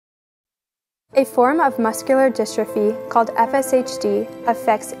A form of muscular dystrophy called FSHD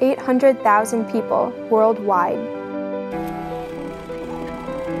affects 800,000 people worldwide.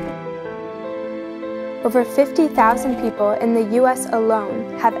 Over 50,000 people in the US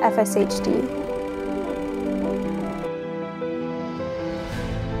alone have FSHD.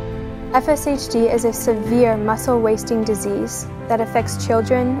 FSHD is a severe muscle wasting disease that affects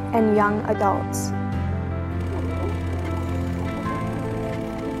children and young adults.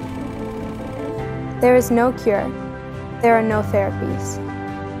 There is no cure. There are no therapies.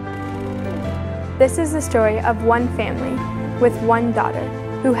 This is the story of one family with one daughter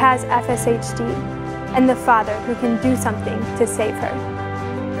who has FSHD and the father who can do something to save her.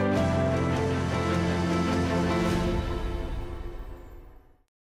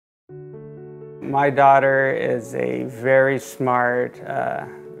 My daughter is a very smart,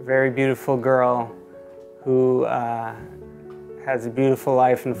 very beautiful girl who has a beautiful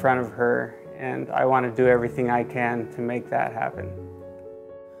life in front of her, and I want to do everything I can to make that happen.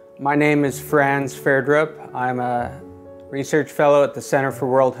 My name is Franz Sverdrup. I'm a research fellow at the Center for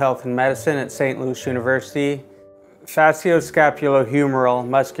World Health and Medicine at St. Louis University. Facioscapulohumeral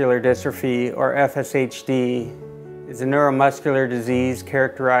muscular dystrophy, or FSHD, is a neuromuscular disease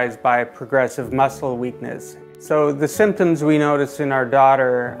characterized by progressive muscle weakness. So the symptoms we noticed in our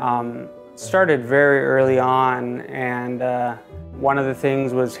daughter started very early on, and one of the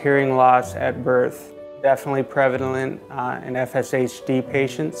things was hearing loss at birth, definitely prevalent in FSHD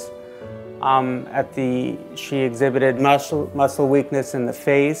patients. She exhibited muscle weakness in the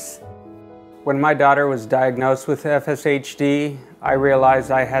face. When my daughter was diagnosed with FSHD, I realized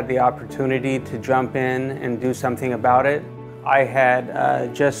I had the opportunity to jump in and do something about it. I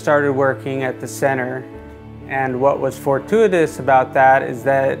had just started working at the center, and what was fortuitous about that is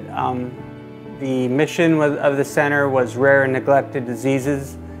that the mission of the center was rare and neglected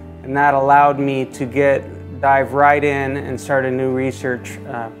diseases, and that allowed me to dive right in and start a new research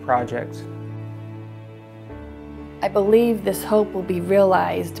project. I believe this hope will be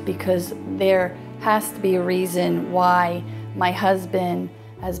realized because there has to be a reason why my husband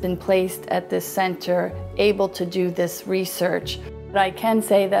has been placed at this center, able to do this research. But I can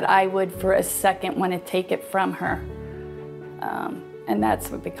say that I would for a second want to take it from her. And that's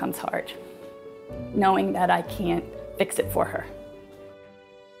what becomes hard, knowing that I can't fix it for her.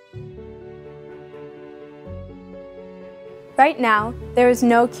 Right now, there is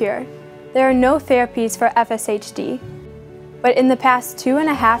no cure. There are no therapies for FSHD. But in the past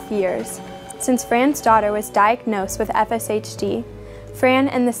 2.5 years, since Fran's daughter was diagnosed with FSHD, Fran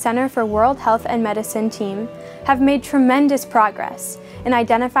and the Center for World Health and Medicine team have made tremendous progress in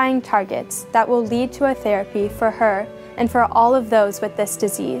identifying targets that will lead to a therapy for her and for all of those with this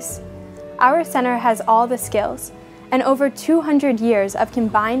disease. Our center has all the skills and over 200 years of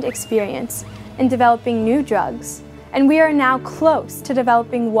combined experience in developing new drugs, and we are now close to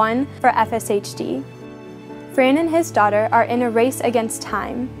developing one for FSHD. Fran and his daughter are in a race against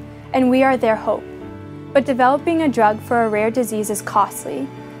time, and we are their hope. But developing a drug for a rare disease is costly,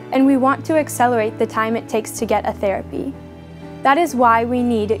 and we want to accelerate the time it takes to get a therapy. That is why we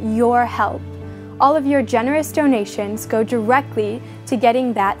need your help. All of your generous donations go directly to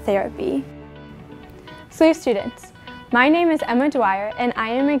getting that therapy. SLU students, my name is Emma Dwyer, and I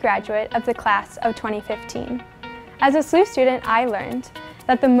am a graduate of the class of 2015. As a SLU student, I learned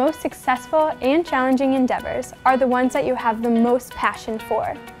that the most successful and challenging endeavors are the ones that you have the most passion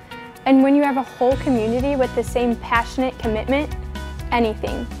for. And when you have a whole community with the same passionate commitment,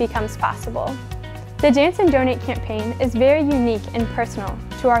 anything becomes possible. The Dance and Donate campaign is very unique and personal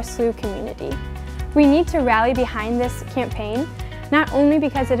to our SLU community. We need to rally behind this campaign, not only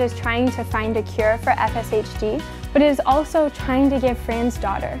because it is trying to find a cure for FSHD, but it is also trying to give Fran's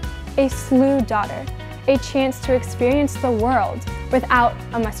daughter, a SLU daughter, a chance to experience the world without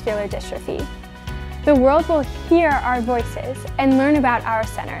a muscular dystrophy. The world will hear our voices and learn about our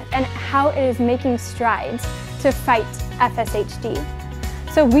center and how it is making strides to fight FSHD.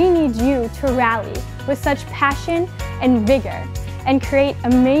 So we need you to rally with such passion and vigor and create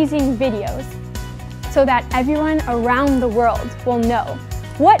amazing videos so that everyone around the world will know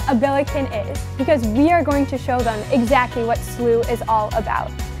what a Billiken is, because we are going to show them exactly what SLU is all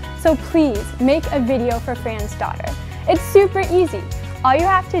about. So please make a video for Fran's daughter. It's super easy. All you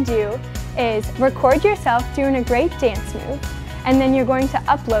have to do is record yourself doing a great dance move, and then you're going to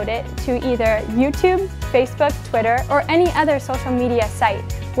upload it to either YouTube, Facebook, Twitter, or any other social media site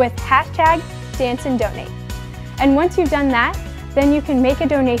with #DanceAndDonate. And once you've done that, then you can make a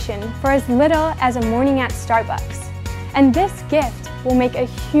donation for as little as a morning at Starbucks. And this gift will make a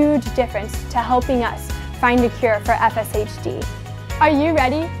huge difference to helping us find a cure for FSHD. Are you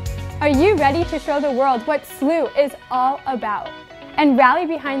ready? Are you ready to show the world what SLU is all about and rally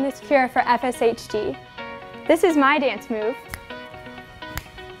behind this cure for FSHD? This is my dance move.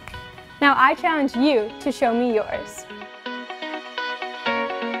 Now I challenge you to show me yours.